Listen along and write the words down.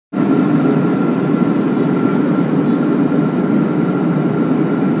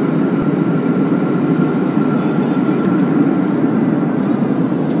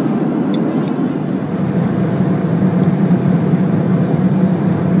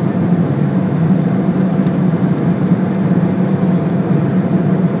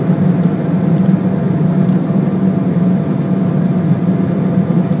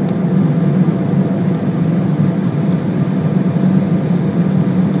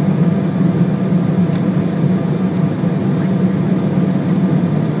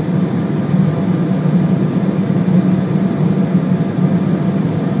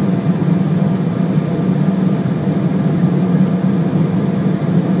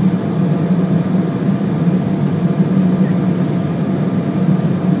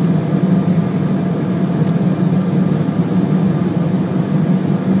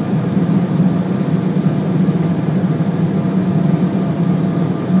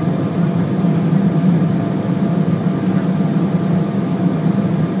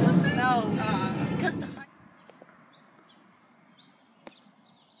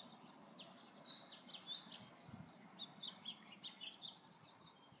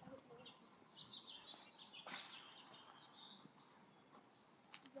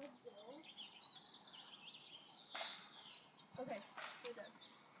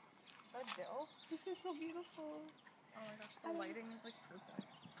This is so beautiful. Oh my gosh, the lighting is like perfect.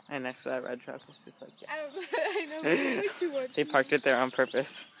 And next to that red truck was just like, yeah. I know, it's too much. They parked it there on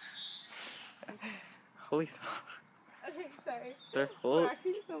purpose. Holy smokes. Okay, sorry. We're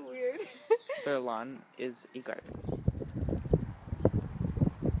acting so weird. Their lawn is a garden.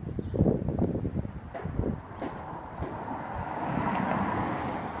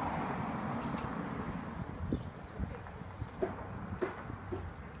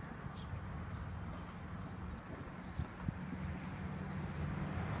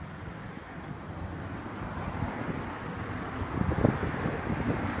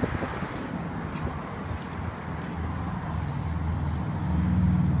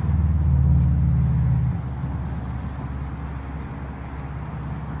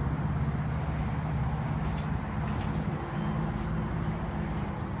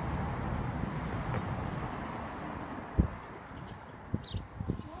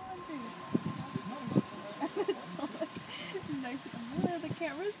 The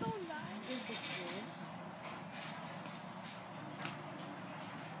camera's so nice.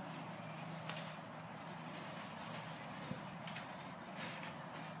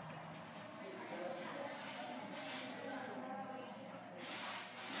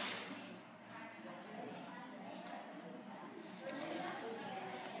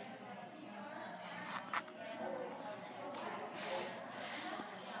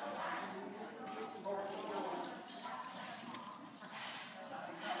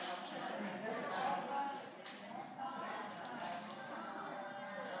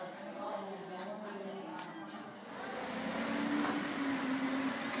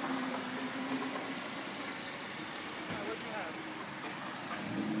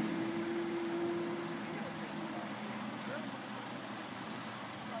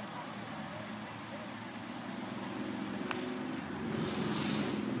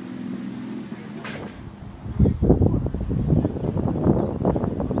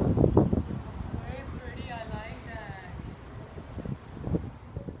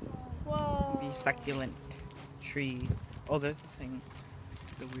 Succulent tree. Oh, there's the thing.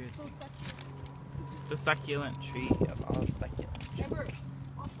 The weird thing. The succulent tree of all succulent trees.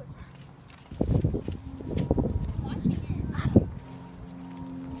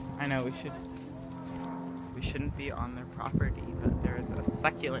 I know we shouldn't be on their property, but there is a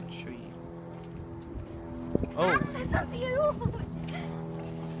succulent tree. Oh. This one's huge.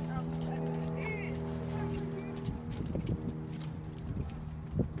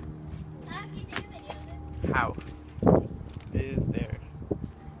 How is there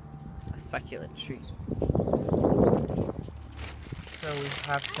a succulent tree? So we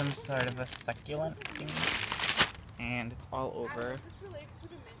have some sort of a succulent thing, and it's all over. Is this related to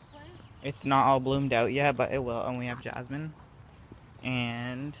the mint plant? It's not all bloomed out yet, but it will. And we have jasmine,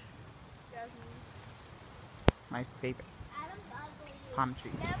 and my favorite palm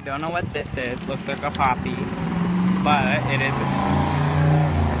tree. Don't know what this is. Looks like a poppy, but it is.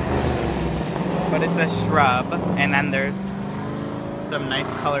 But it's a shrub, and then there's some nice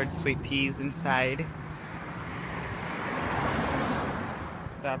colored sweet peas inside.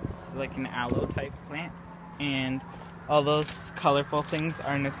 That's like an aloe type plant, and all those colorful things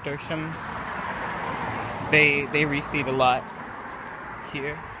are nasturtiums. They reseed a lot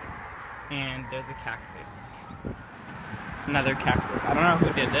here, and there's a cactus, another cactus. I don't know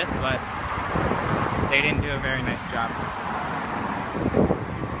who did this, but they didn't do a very nice job.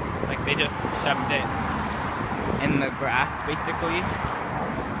 Like, they just shoved it in the grass, basically.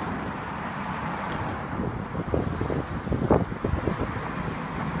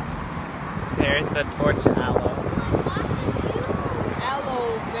 There's the torch aloe.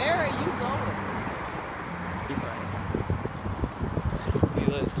 Aloe, where are you going? Keep running.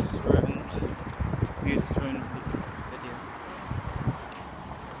 You just ruined the video.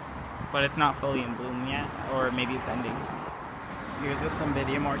 But it's not fully in bloom yet, or maybe it's ending. Here's a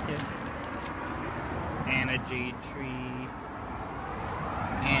cymbidium orchid, and a jade tree,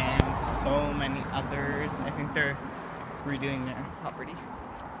 and so many others. I think they're redoing their property,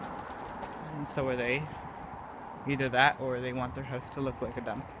 and so are they. Either that, or they want their house to look like a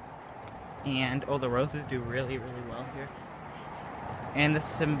dump. And oh, the roses do really, really well here. And the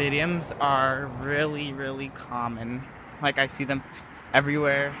cymbidiums are really, really common. Like, I see them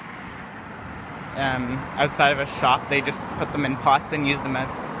everywhere. Outside of a shop, they just put them in pots and use them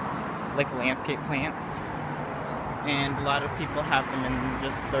as like landscape plants. And a lot of people have them in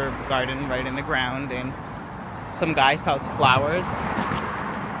just their garden right in the ground. And some guy sells flowers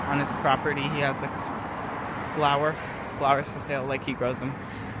on his property. He has like flowers for sale, like he grows them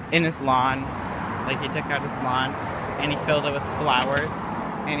in his lawn. Like, he took out his lawn and he filled it with flowers,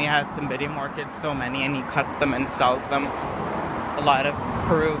 And he has cymbidium orchids, so many, and he cuts them and sells them. A lot of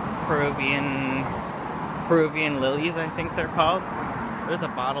Peruvian lilies, I think they're called. There's a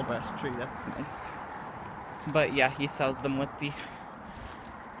bottlebrush tree, that's nice. But yeah, he sells them with the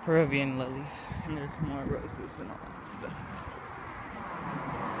Peruvian lilies. And there's more roses and all that stuff.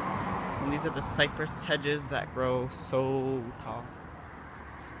 And these are the cypress hedges that grow so tall.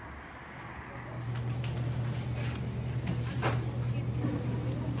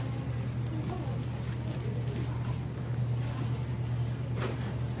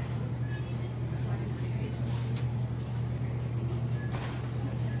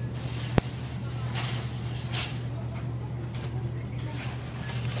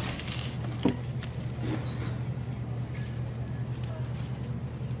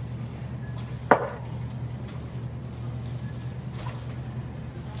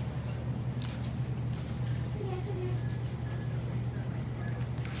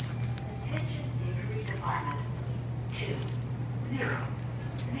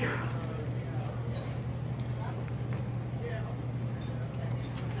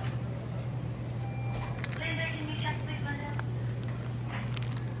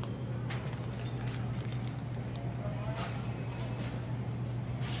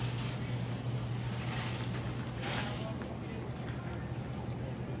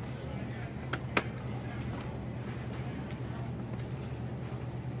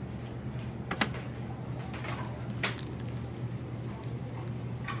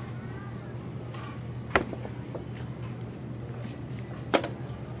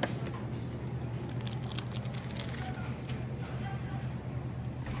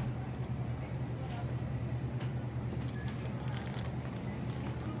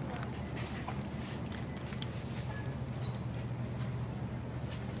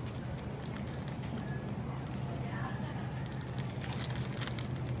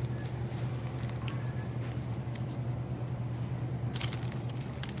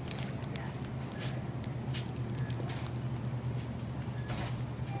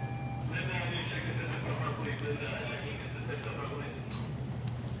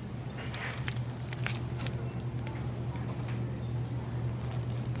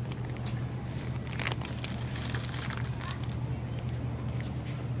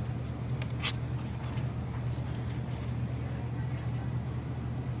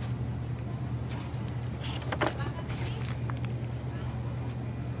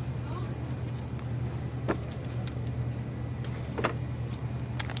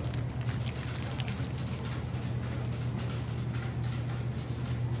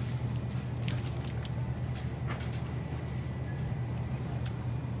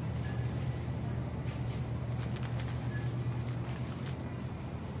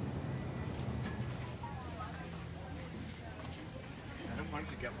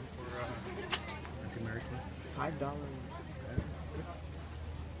 To get one for American. $5.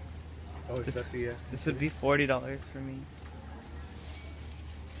 Oh, is that the? This would be $40 for me.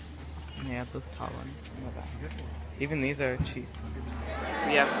 Yeah, those tall ones. Even these are cheap.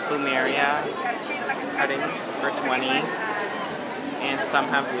 We have plumeria cuttings for 20, and some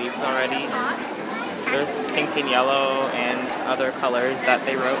have leaves already. There's pink and yellow and other colors that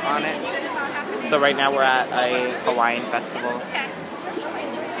they wrote on it. So right now we're at a Hawaiian festival.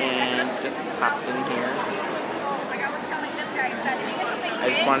 And just popped in here. I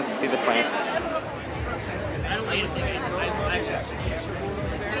just wanted to see the plants.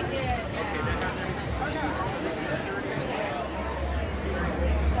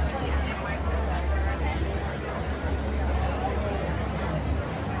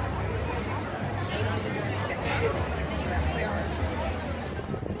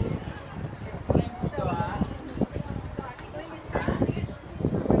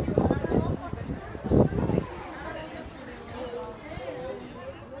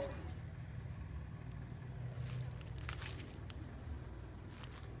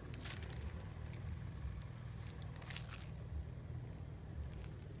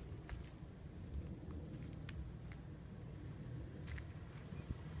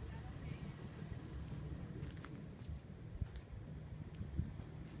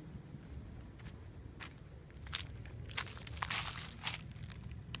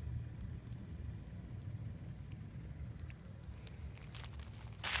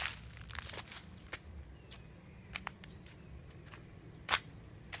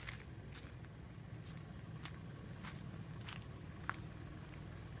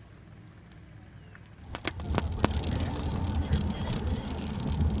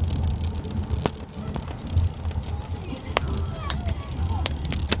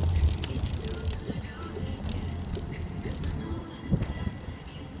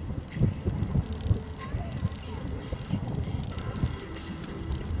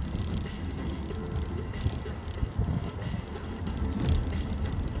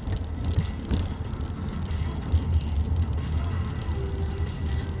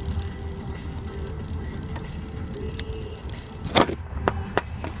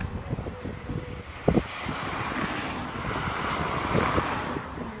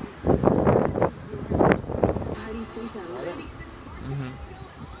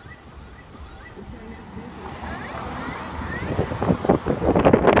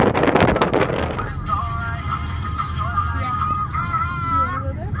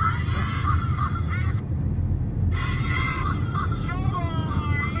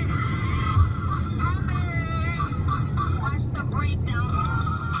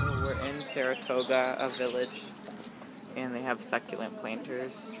 Saratoga, a village, and they have succulent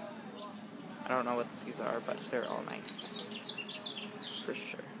planters. I don't know what these are, but they're all nice. For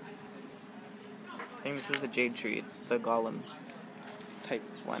sure. I think this is a jade tree. It's the golem type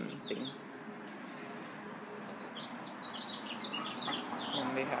one thing.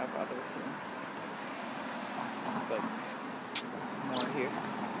 And they have other things. It's like more here.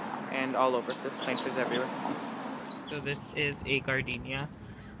 And all over. There's planters everywhere. So this is a gardenia.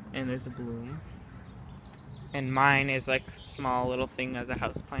 And there's a bloom. And mine is like a small little thing as a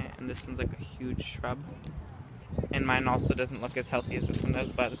houseplant. And this one's like a huge shrub. And mine also doesn't look as healthy as this one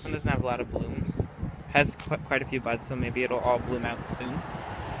does, but this one doesn't have a lot of blooms. Has quite a few buds, so maybe it'll all bloom out soon.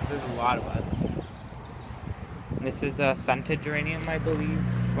 There's a lot of buds. And this is a scented geranium, I believe.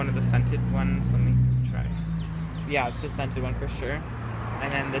 One of the scented ones. Let me try. Yeah, it's a scented one for sure.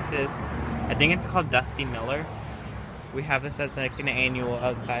 And then this is, I think it's called Dusty Miller. We have this as like an annual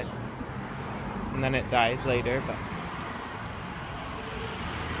outside. And then it dies later, but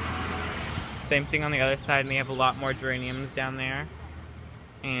same thing on the other side, and they have a lot more geraniums down there.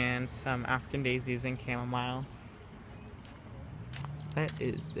 And some African daisies and chamomile. What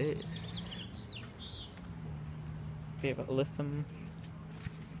is this? We have alyssum.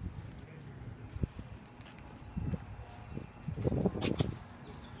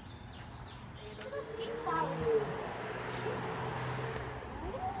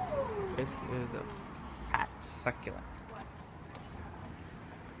 This is a fat succulent.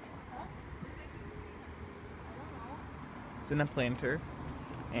 It's in a planter.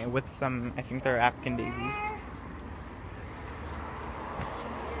 And with some, I think they're African daisies.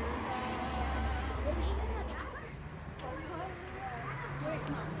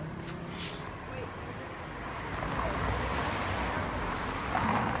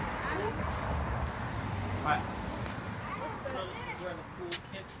 What?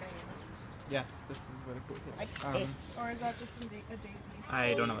 Yes, this is where the cool kit. Or is that just a daisy?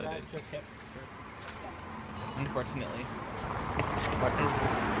 I don't know what it is. Unfortunately. What is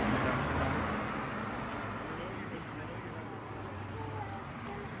this?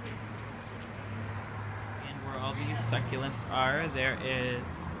 And where all these succulents are, there is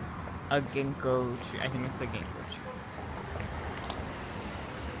a ginkgo tree. I think it's a ginkgo tree.